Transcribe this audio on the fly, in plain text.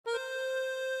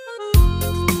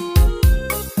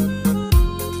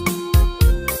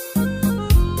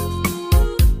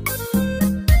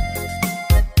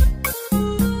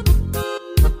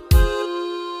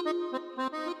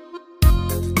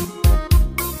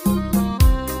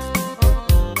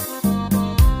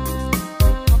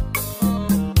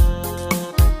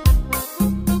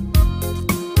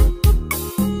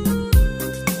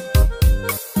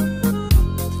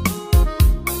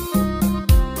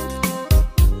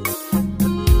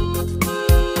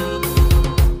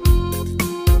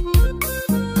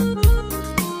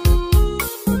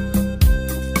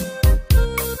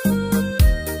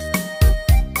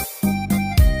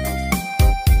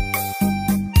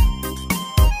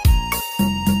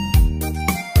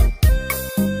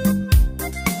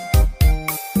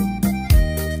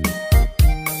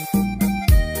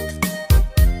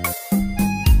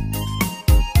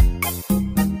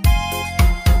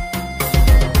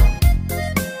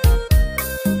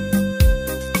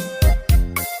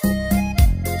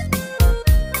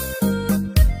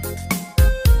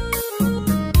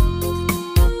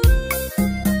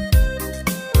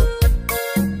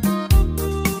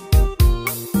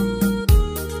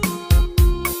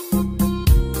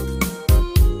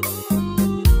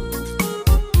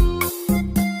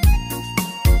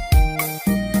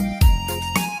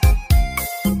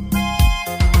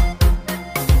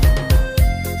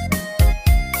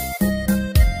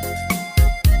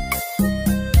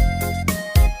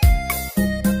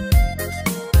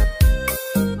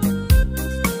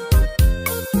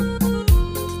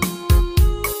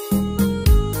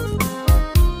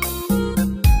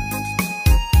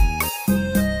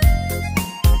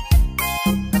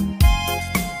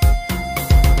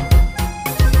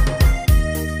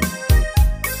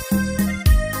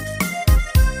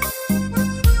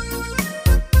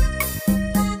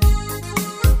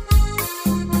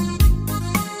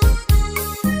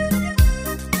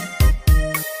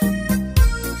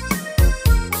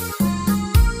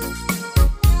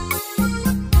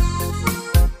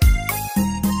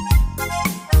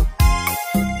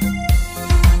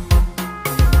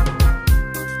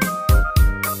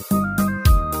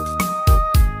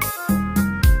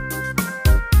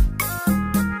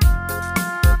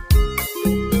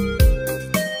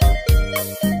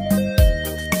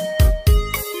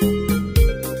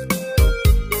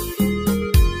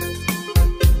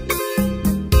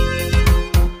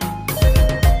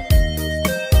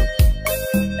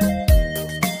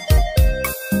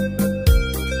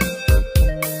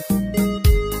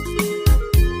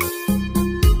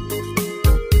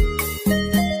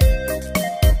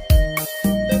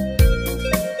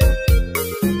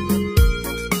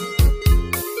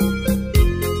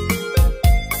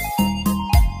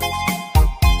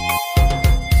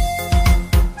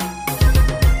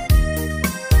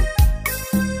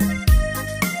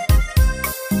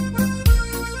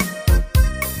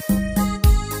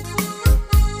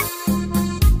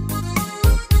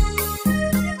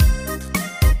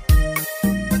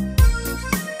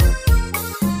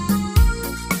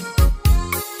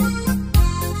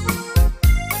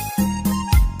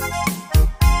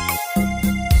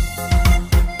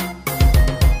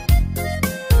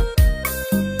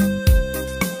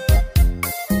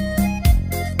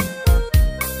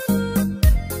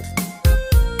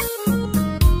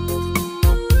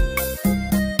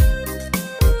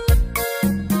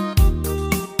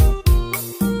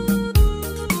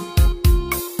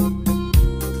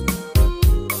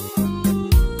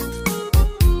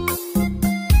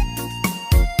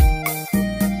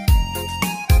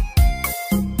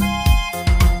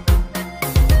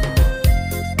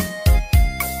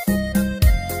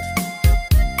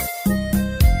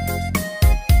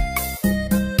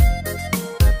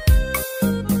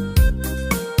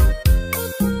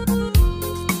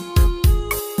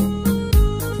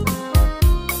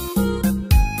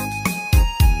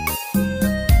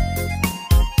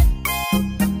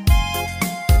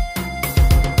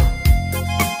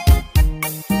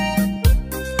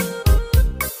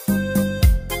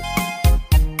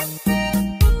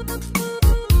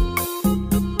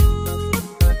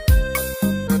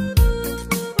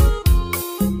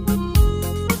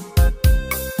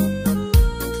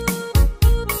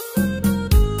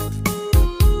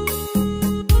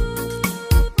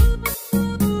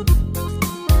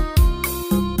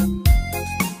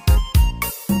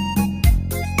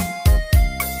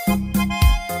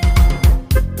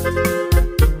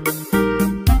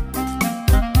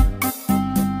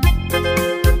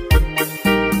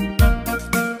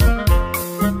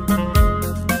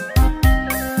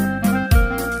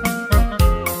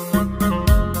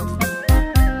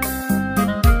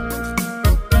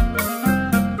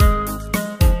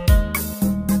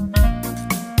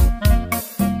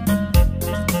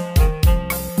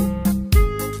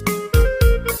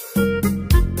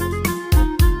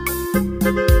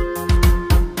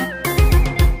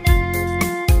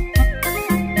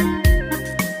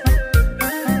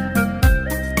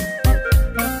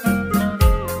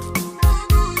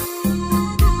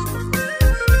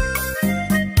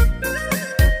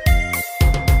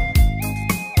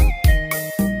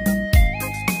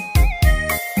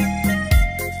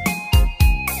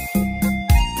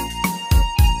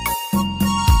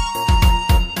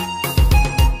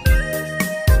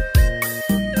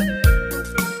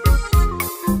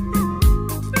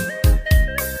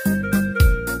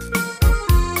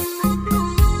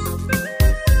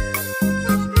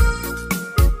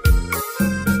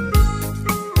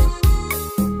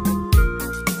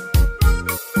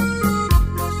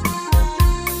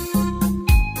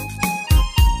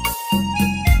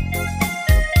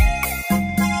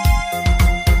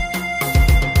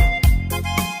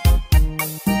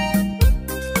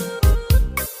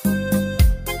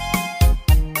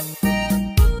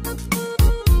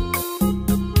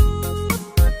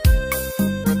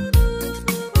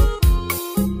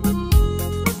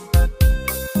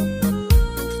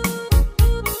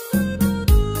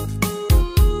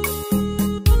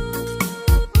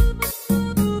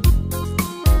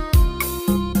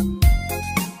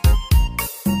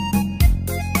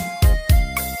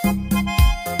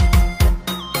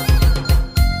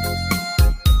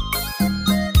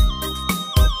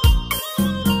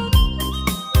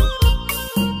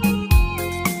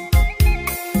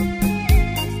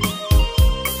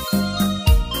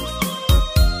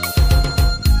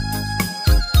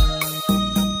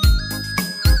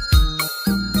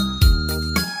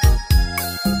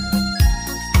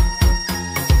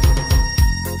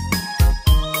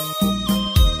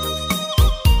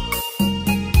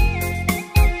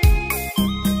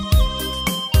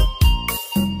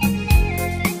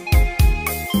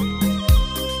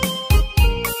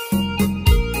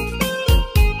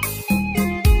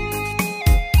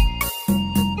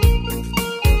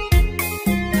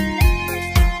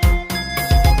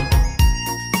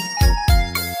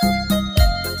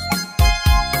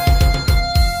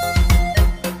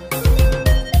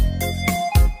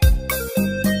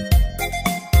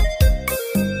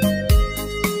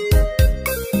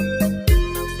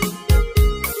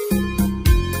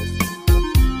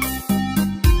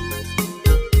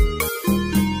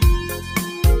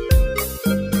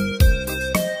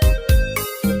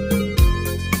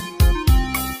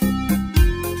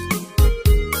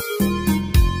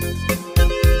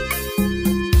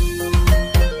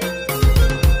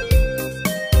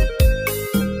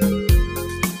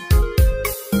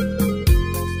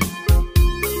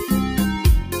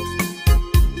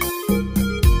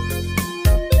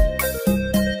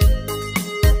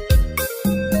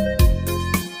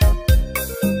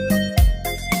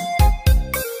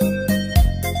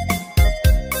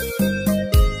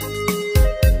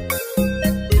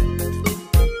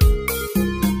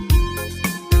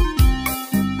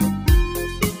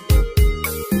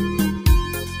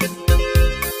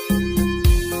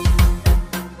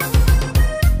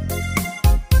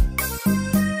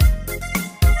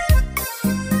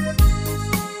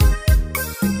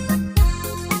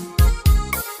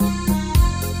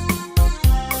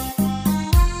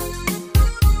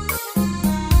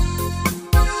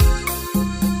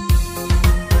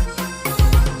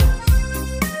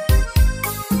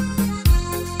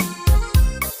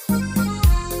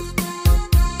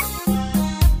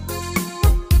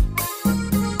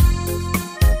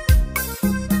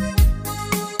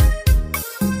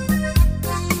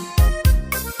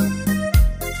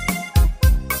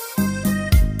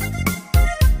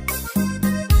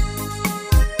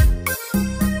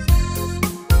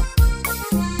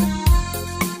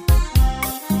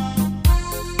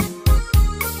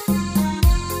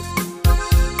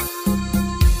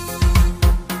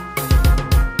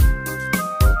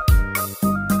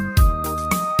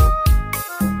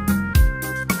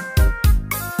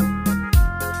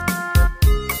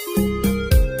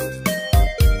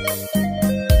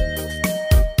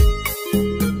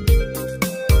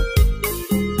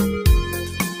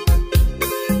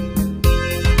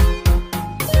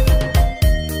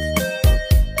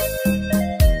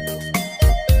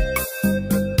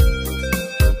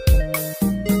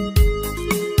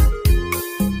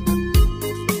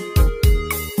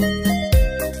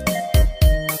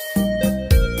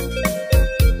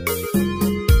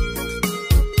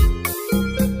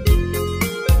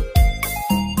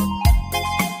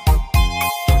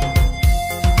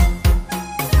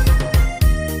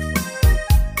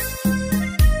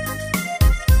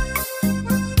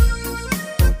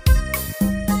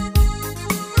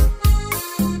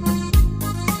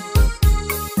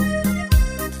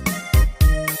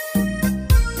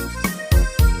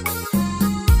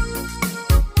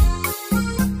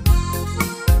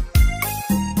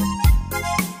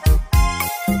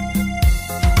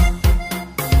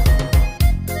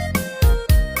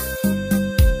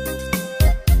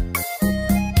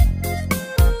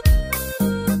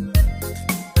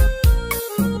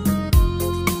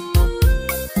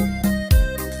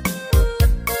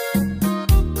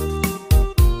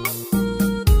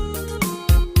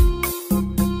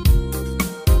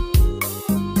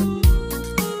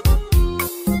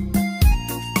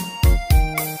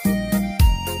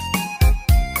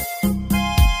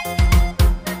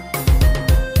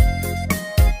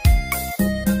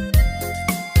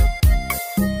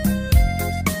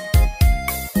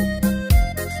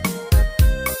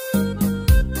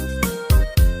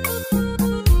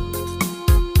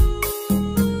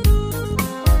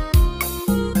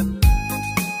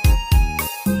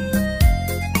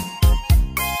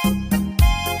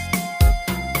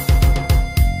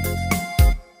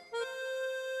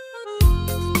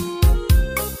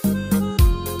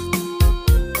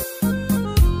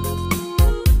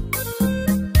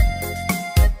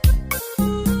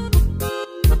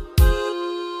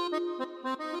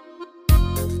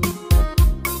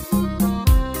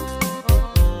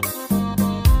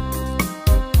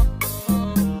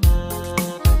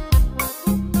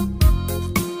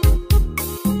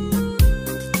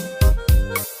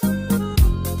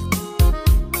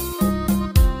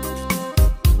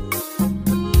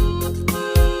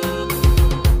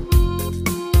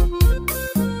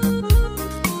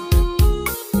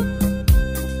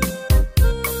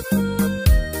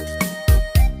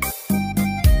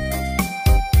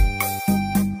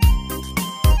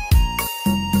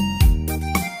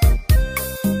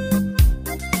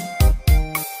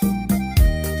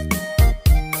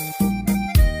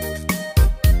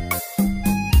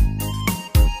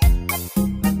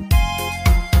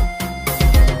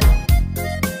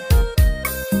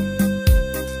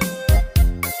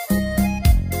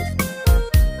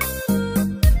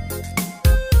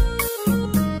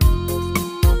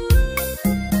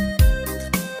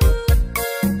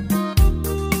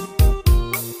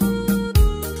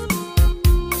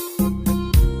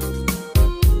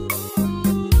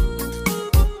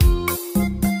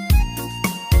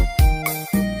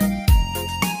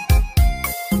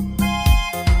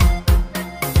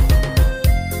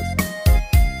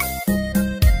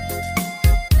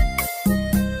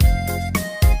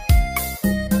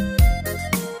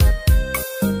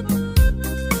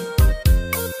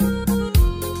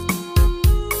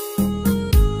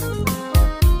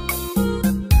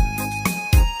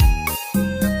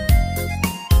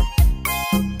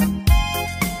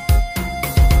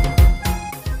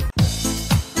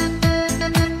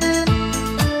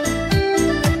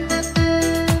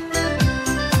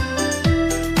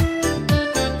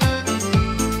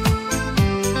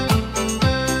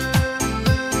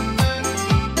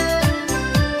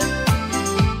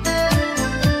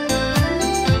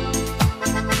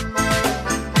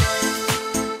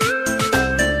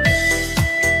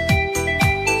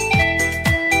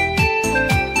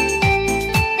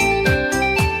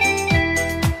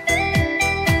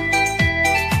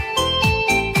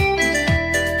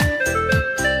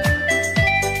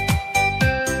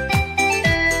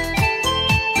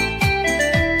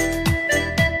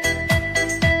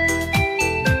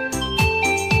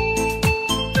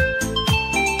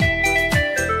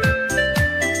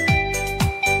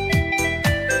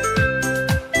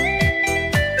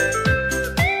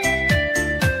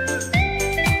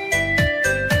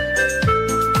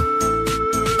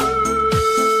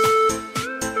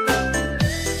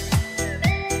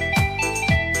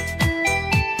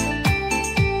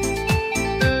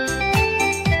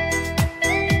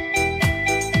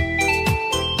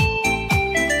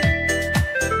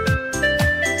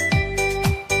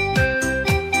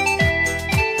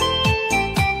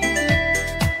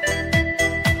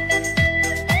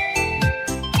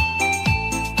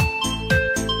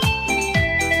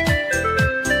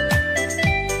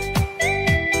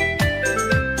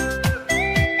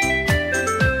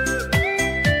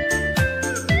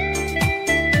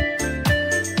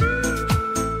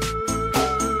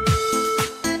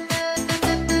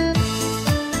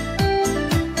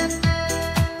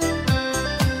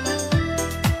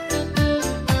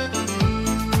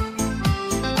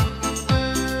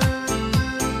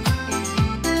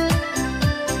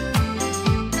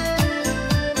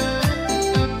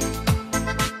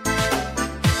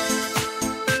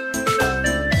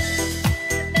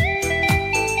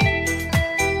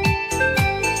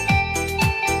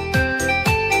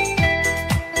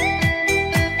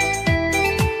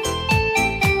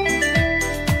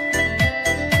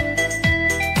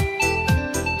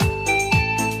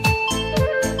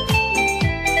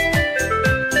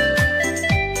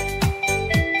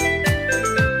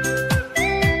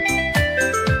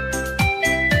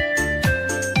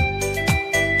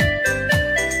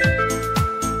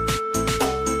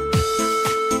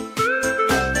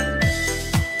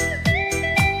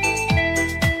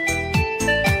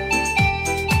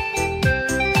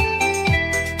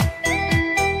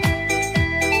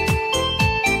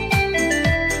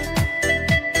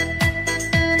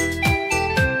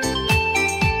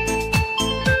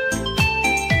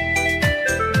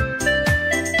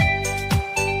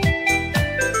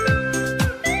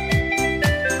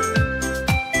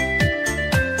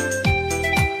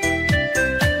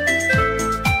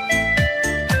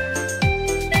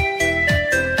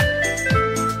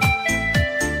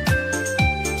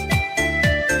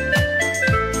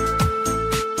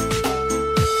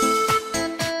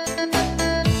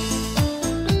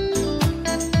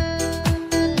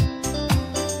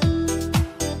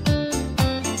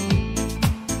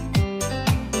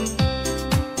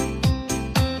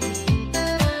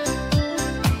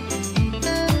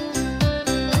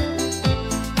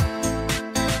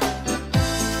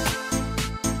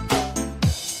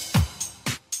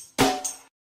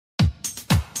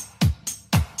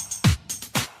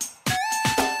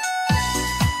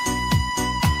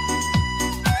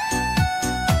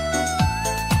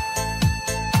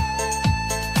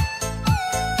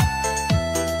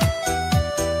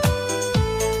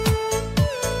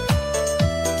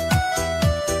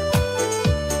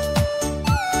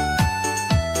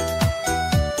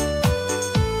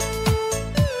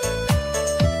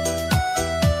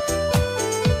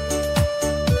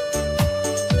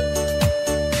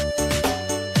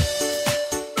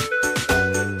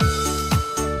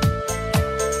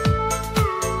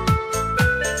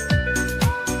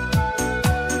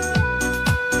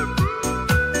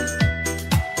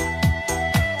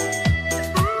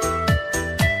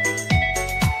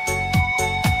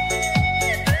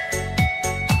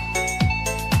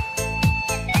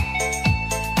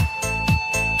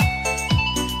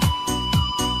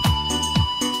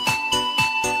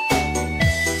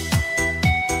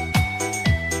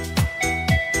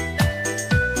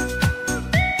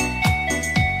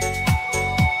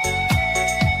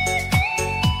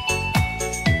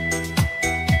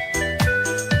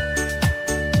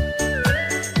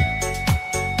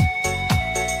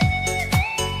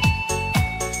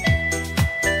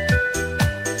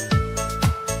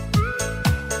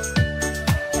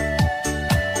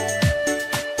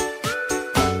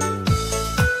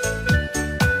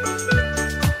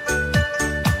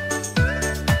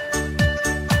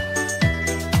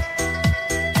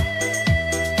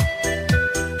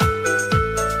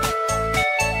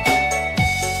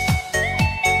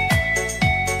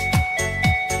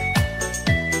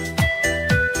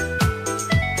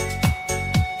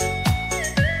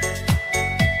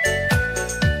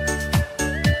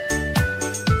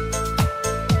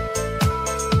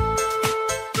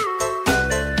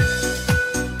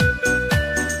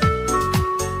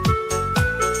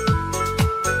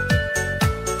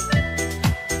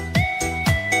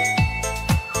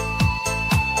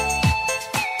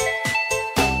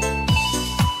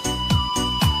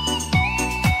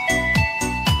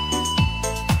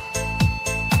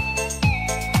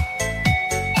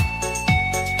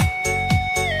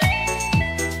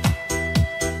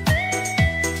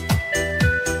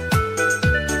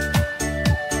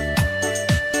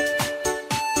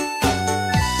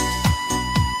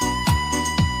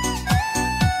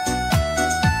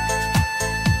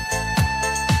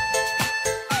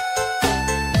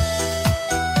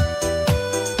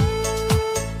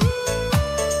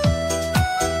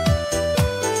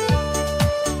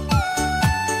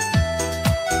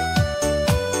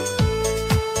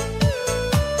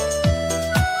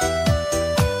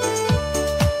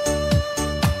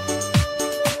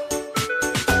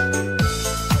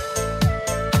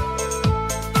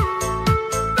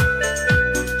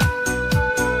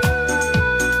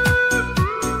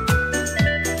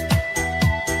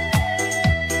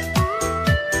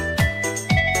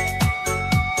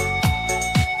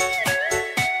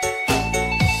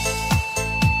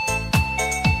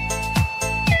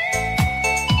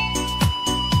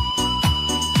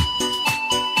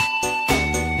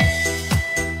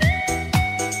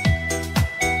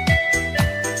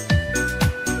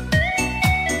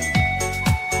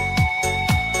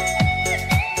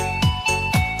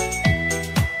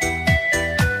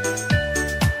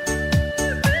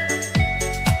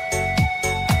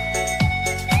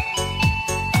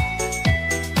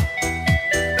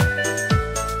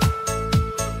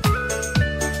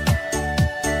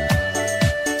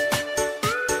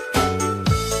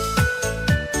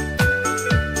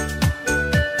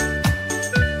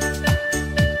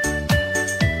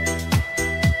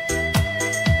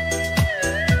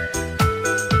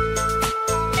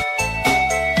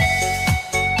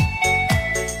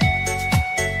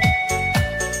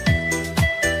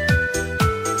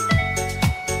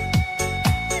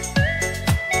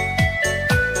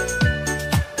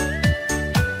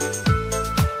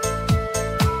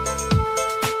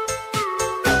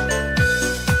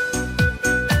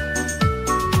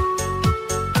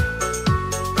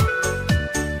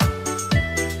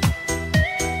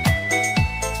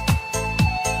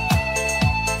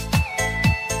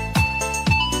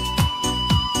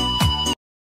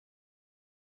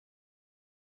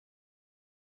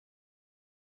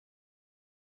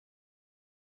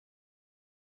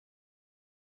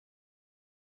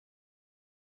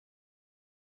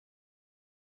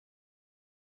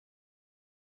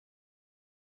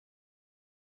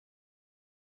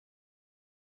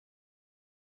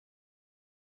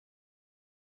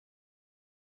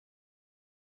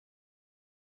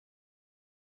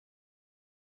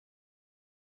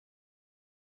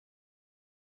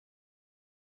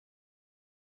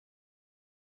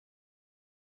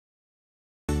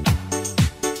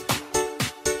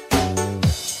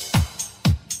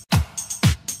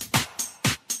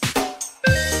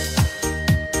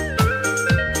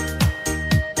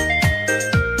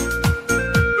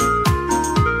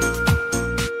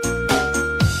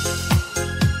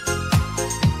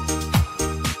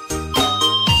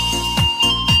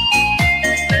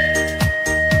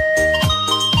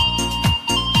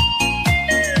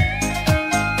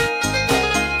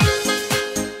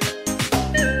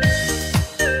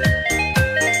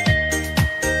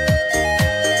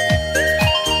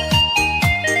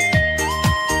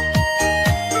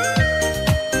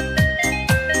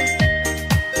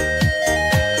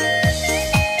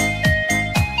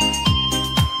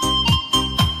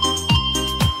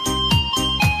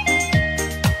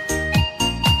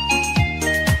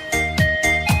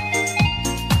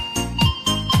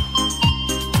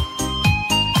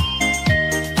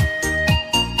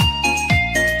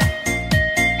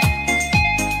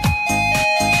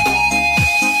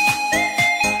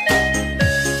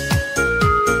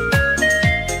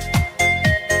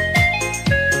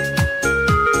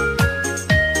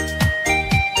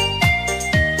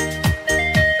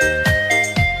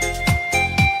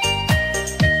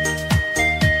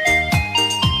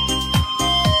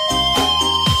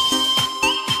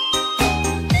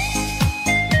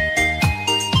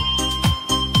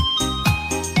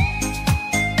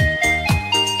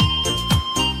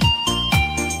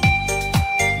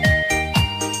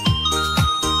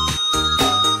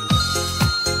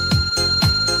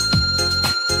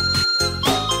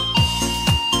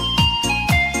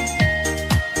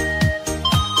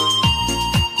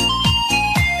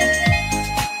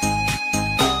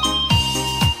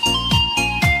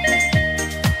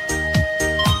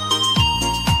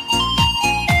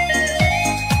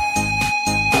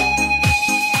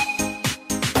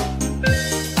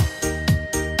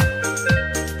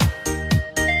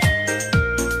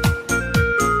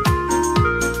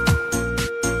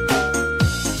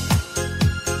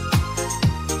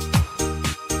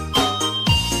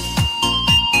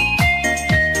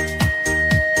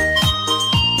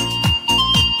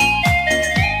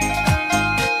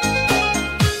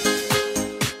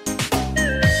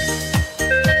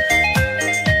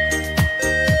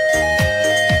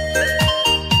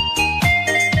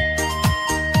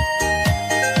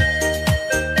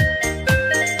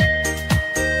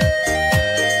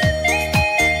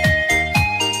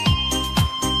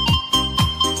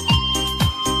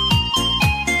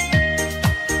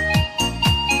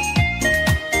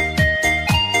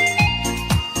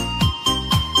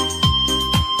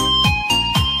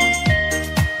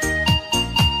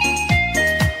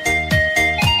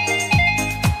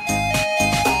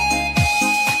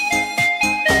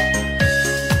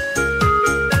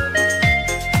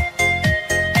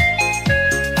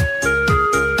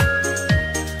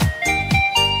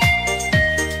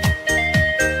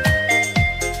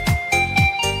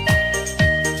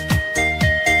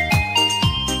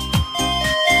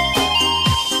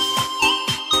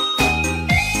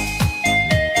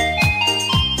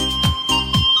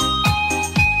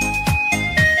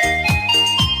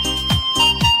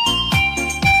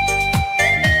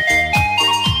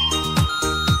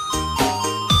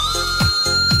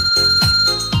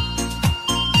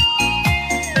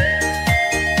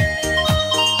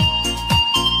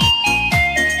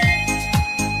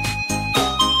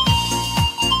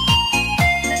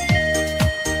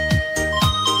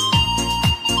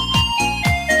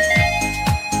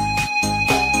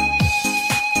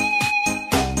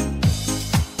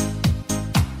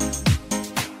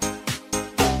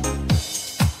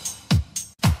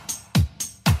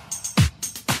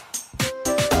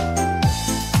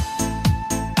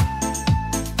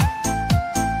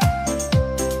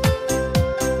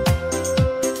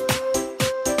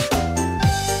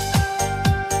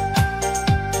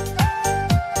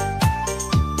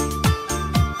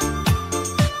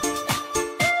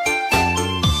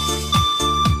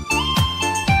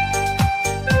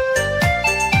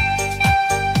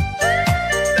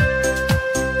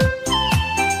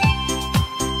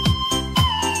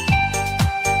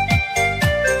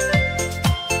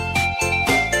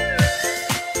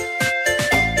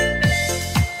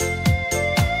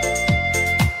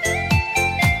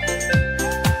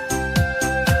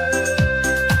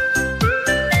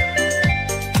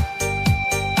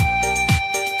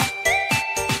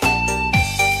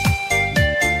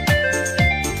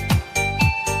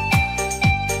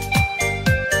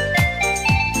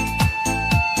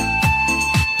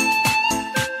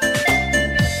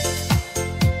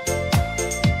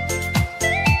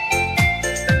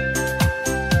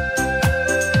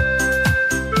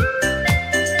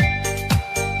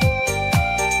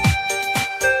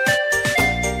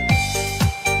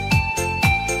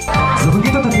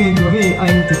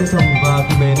anh chị chồng và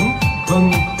quý mến.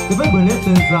 Vâng, tới với buổi lễ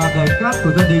tân gia đại cát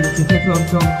của gia đình chị Thiên Phương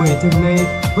trong buổi trưa hôm nay.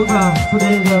 Vâng, và sau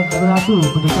đây là chủ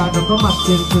của chúng ta đã có mặt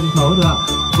trên sân khấu rồi ạ.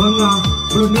 Vâng,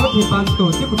 một lần nữa thì ban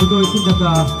tổ chức của chúng tôi xin được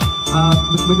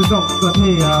được rộng toàn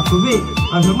thể quý vị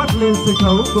hướng mắt lên sân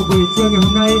khấu của buổi trưa ngày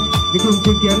hôm nay để cùng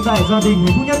chứng kiến đại gia đình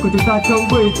hạnh phúc nhất của chúng ta trong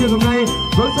buổi trưa hôm nay.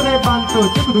 Vâng, sau đây ban tổ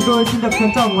chức của chúng tôi xin được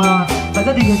trân trọng đại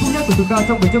gia đình hạnh phúc nhất của chúng ta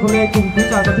trong buổi trưa hôm nay cùng kính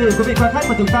chào toàn thể quý vị quan khách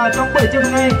của chúng ta trong buổi trưa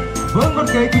hôm nay. Vâng, một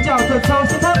cái kính chào thật sâu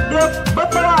xin phép được bắt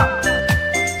đầu ạ.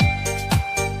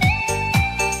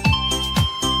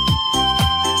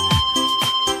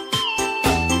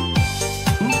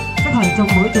 Trong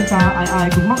mỗi chúng ta ai ai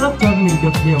cũng mong ước cho mình được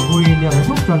niềm vui, niềm hạnh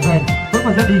phúc trọn vẹn. Vâng,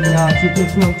 và gia đình chị Thiên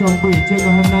Phương trong buổi trưa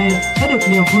ngày hôm nay đã được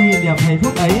niềm vui, niềm hạnh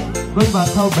phúc ấy. Vâng, và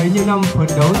sau bấy nhiêu năm phấn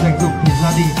đấu dành dụm thì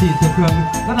gia đình chị Thiên Phương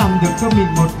đã làm được cho mình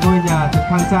một ngôi nhà thật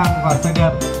khang trang và sang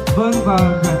đẹp. Vâng, và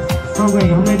sau ngày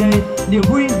hôm nay đây, niềm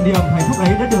vui, niềm hạnh phúc ấy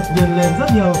đã được nhân lên rất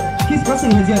nhiều khi có sự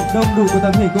hiện diện đông đủ của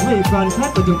toàn thể quý vị quan khách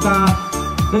của chúng ta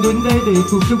đã đến đây để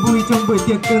cùng chung vui trong buổi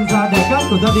tiệc tân gia đại cát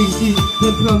của gia đình chị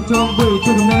Thiên Phương trong buổi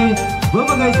trưa hôm nay. Vâng,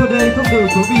 và ngay sau đây không để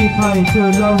quý vị phải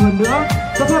chờ lâu hơn nữa,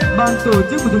 các phép ban tổ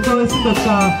chức của chúng tôi xin được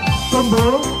công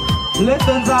bố lễ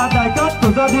tân gia đại cát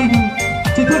của gia đình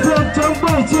chị Thiên Phương trong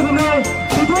buổi trưa hôm nay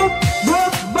chính thức được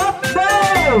bắt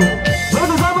đầu. Vâng,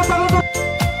 thời gian bắt đầu.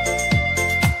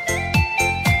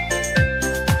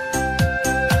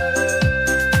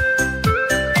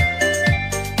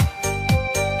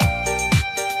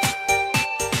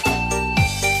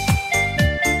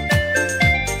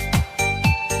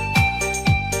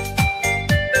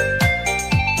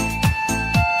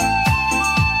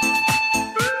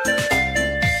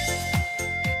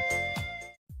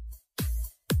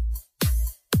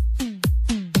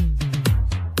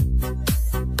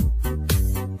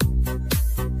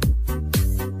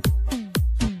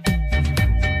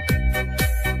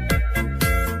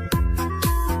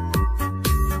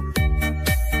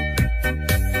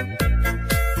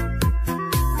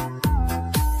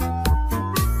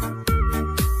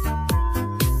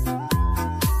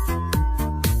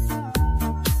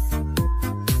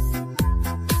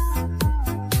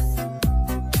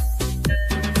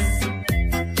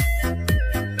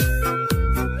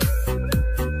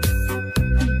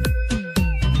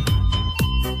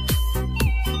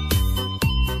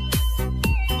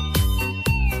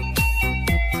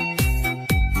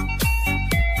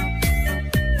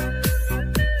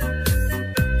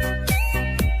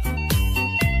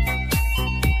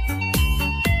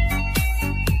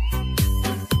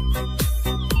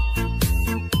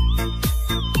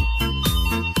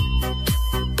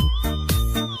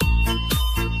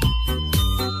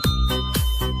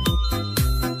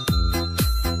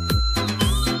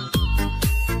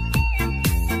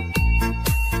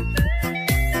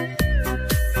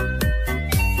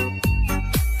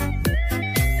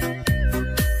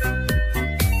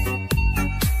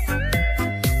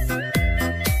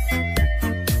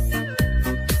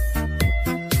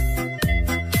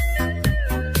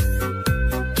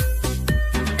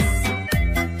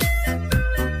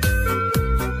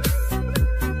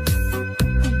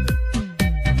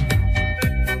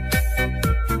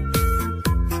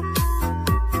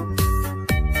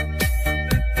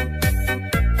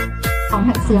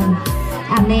 sườn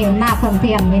nề là phần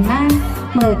tiền miền Nam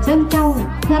mở trương châu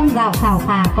dân dạo thảo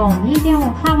phà còn đi theo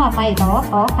how mà mày đó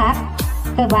có khác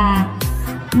cơ bà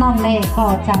nòng nề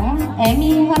cỏ trắng em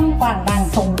y hơn quảng đàng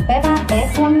sùng bé ba bé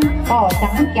xuân cỏ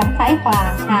trắng kém phái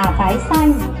hòa hà phái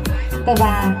xanh cơ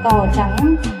bà cỏ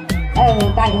trắng ở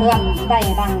đại hườn đầy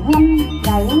đằng hân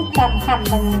đấy trần khăn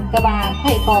mừng cơ bà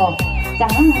thầy cỏ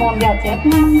trắng môn đèo chép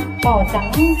năm cỏ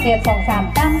trắng việt sòng sàm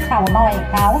tam khảo nòi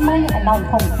cáo mây ở đồng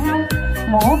khổng thao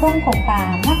mố đông khổng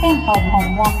tà mắc em hồng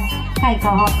hồng ngoan thầy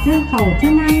khảo học chưa khẩu chưa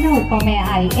nay đâu có mẹ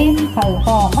ải em khẩu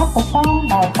cỏ mất của con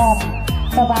đỏ con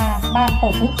cơ bà ban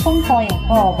tổ chức không tòi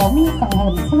cỏ có mi sằng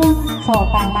hờn xưa sổ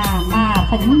tàng mà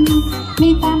phấn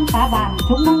mi tam tá bàn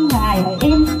chúng mong ngài hỏi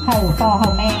em khẩu cỏ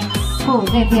hồng nè thủ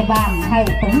dẹp địa bàn khẩu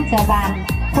tứng chờ bàn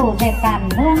thủ dẹp càn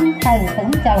hương khẩu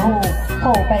tứng chờ hù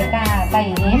khổ bày cà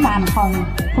bày ghế bàn phòng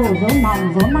thủ rú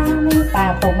nòng rú mang mi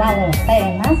tà tổ màu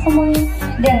tè má xuôi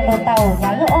đèn đầu tàu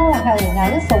nhớ ô khẩu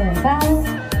nhớ sùng rau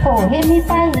phủ hết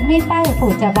mi tay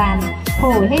phủ chờ bàn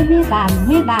phủ hết mi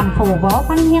đàn phủ bó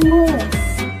văn nhiên hư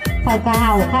phải cả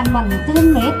hào khăn mần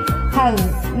tương mết thử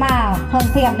mà thường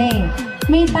thiện nè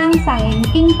mi tăng sẵn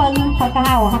kinh phân phải cả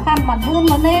hào khăn mần hương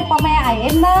mà nè có mẹ ải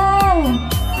em ơi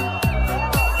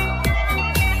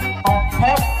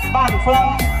thép bản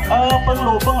phương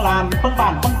lù phương làm phương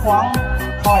bản phương khoáng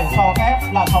khỏi sò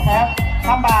thép là sò thép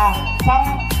tham bà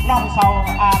xăng lòng sầu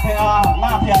thế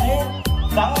là thiện ý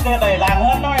chẳng để đẩy làng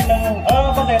hơn nói nừng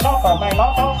có thể nó có mày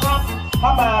nó to khácถ้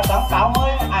ามาสังสาวเมื่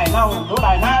อไอ้น้องรู้หล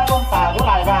ายหน้าร่วงตารู้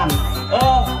หลายบาน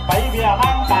ไปเบียบ้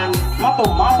างกันมาตุ่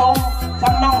มมาต้มซ้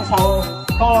ำน้องเสา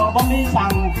ก็บ่มีสั่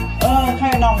งแค่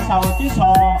น้องเสาที่ส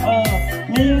อ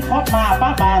มีคดมาป้า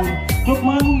บานจุก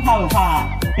มึงเห่าผ่า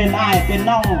เป็นไอ้เป็น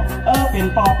น้องเป็น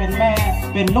ปอเป็นแม่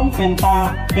เป็นลุงเป็นตา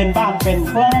เป็นบ้านเป็น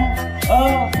เฟื่องเ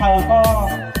ธอก็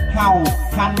เห่า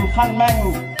คันขั้นแม่ง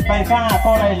ไปกล้า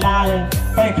ก็ไรลาย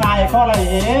ไปคายก็ไร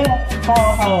ก็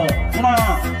หน้า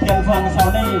เทียนเฟืองเสา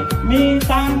นี่มี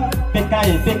ตั้งเป็นไก่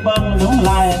เป็นเบิงหลุม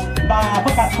ลายบาปร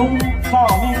ะกาศคุ้มก็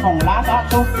มีของล้าซัก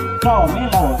ซุกก็มี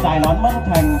เหล่าใจร้อนเมืองแ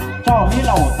ข่งก็มีเห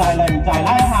ล่าใจแรงใจไ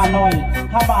ล่ฮานอย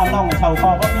ถ้าบ้านน้องเสาก็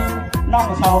บ่มีน้อง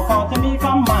เสาก็จะมีค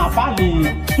ำมาป้าลี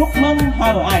จุกมึง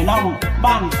ไอ้น้อง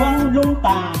บ้านเฟืองลุงต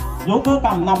ารู้คือก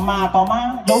ำนำมาต่อมา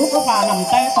รู้ก็พานำ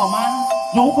แต่ต่อมา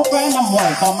รู้ก็แกนำหว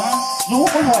ยต่อมารู้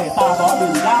ก็หวยตาบ่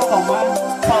ดื่มเหล้าต่อมา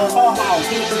เธอก็เห่า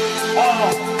จริง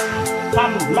ทั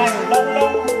นแรงลง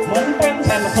เหมือนเป็นแส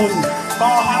นคุณก็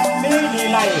ทำมีลี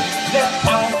ไลเด็กท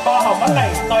างก็หอมมันไหล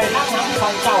ต่อยนักน้ำขอ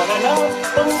งเจ้าเด้อ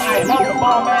ตึ้งไอ้น้องพ่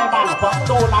อแม่บ้านของ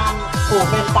ตูลานผู้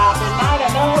เป็นตาเป็นน้าเ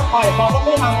ด้อคอยบอกว่าไ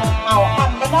ม่ทางเอาขั้น